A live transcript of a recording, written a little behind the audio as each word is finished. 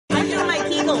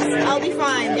I'll be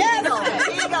fine. Yes.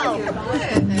 Here you go.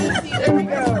 There we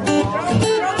go.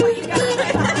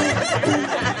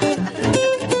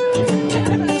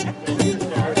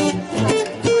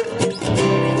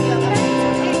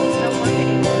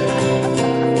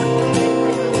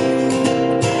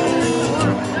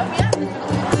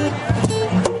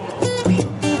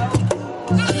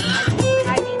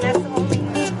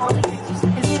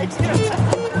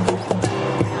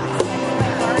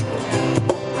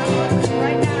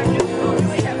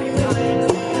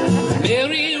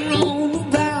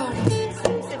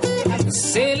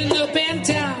 Sailing up and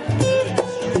down,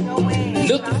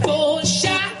 looking for a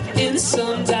shot in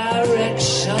some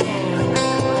direction.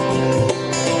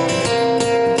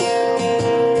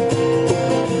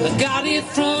 I got it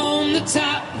from the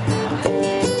top,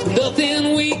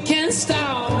 nothing we can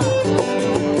stop.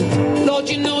 Lord,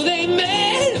 you know they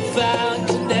made a fine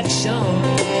connection.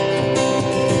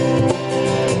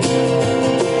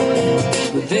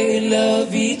 They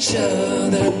love each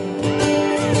other.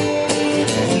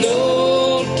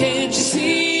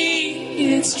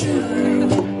 It's true.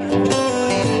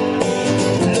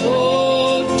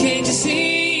 Lord, can't you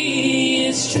see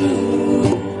it's true?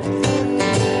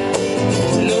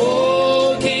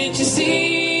 Lord, can't you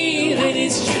see that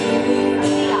it's true?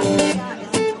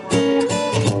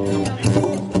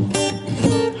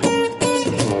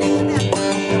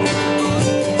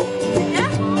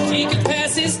 He can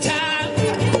pass his time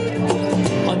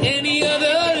on any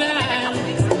other line.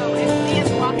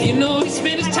 You know he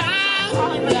spent his time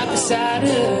right beside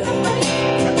her.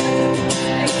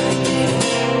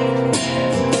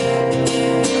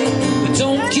 But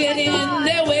don't get in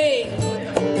their way.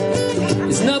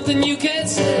 There's nothing you can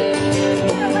say,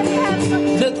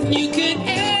 nothing you can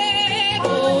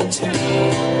ever do.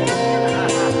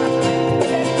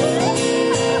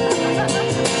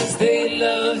 'Cause they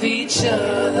love each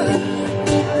other.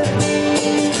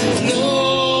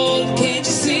 Lord, can't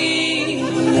you see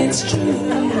it's true?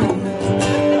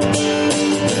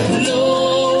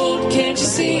 Lord, can't you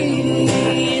see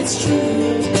it's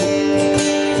true?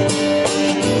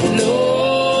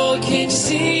 Lord, can't you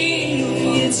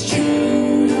see it's true?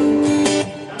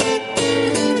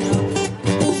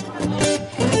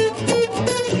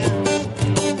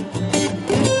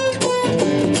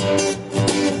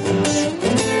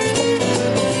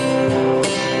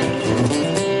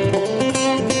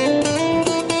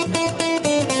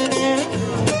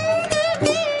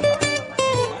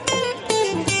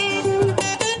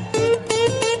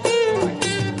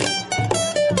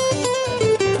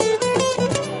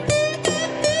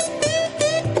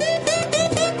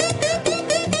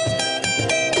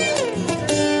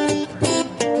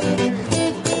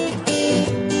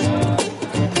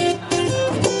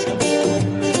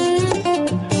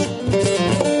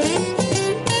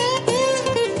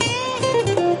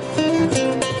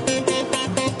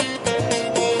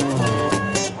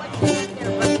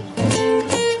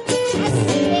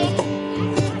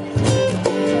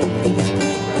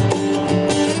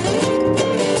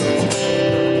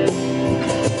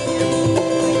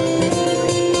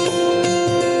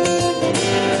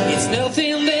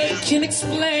 Nothing they can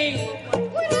explain.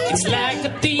 It's like a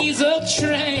diesel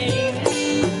train.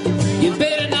 You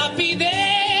better not be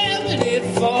there when it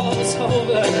falls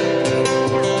over.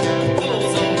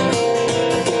 Goes over.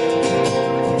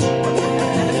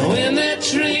 And when that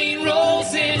train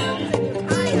rolls in,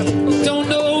 you don't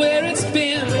know where it's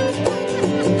been.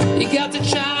 You got to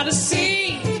try to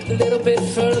see a little bit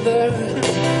further.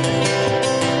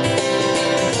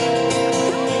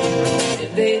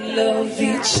 They love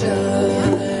each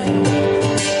other.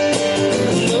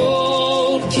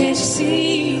 Lord, can't you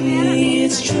see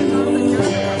it's true?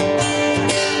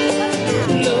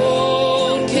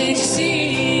 Lord, can't you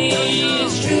see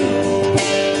it's true?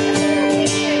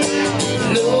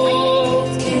 Lord,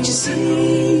 can't you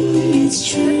see it's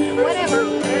true? Whatever.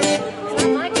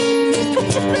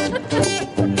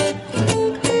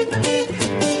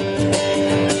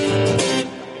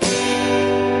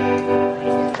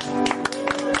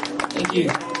 Thank you.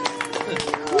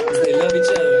 They love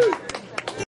each other.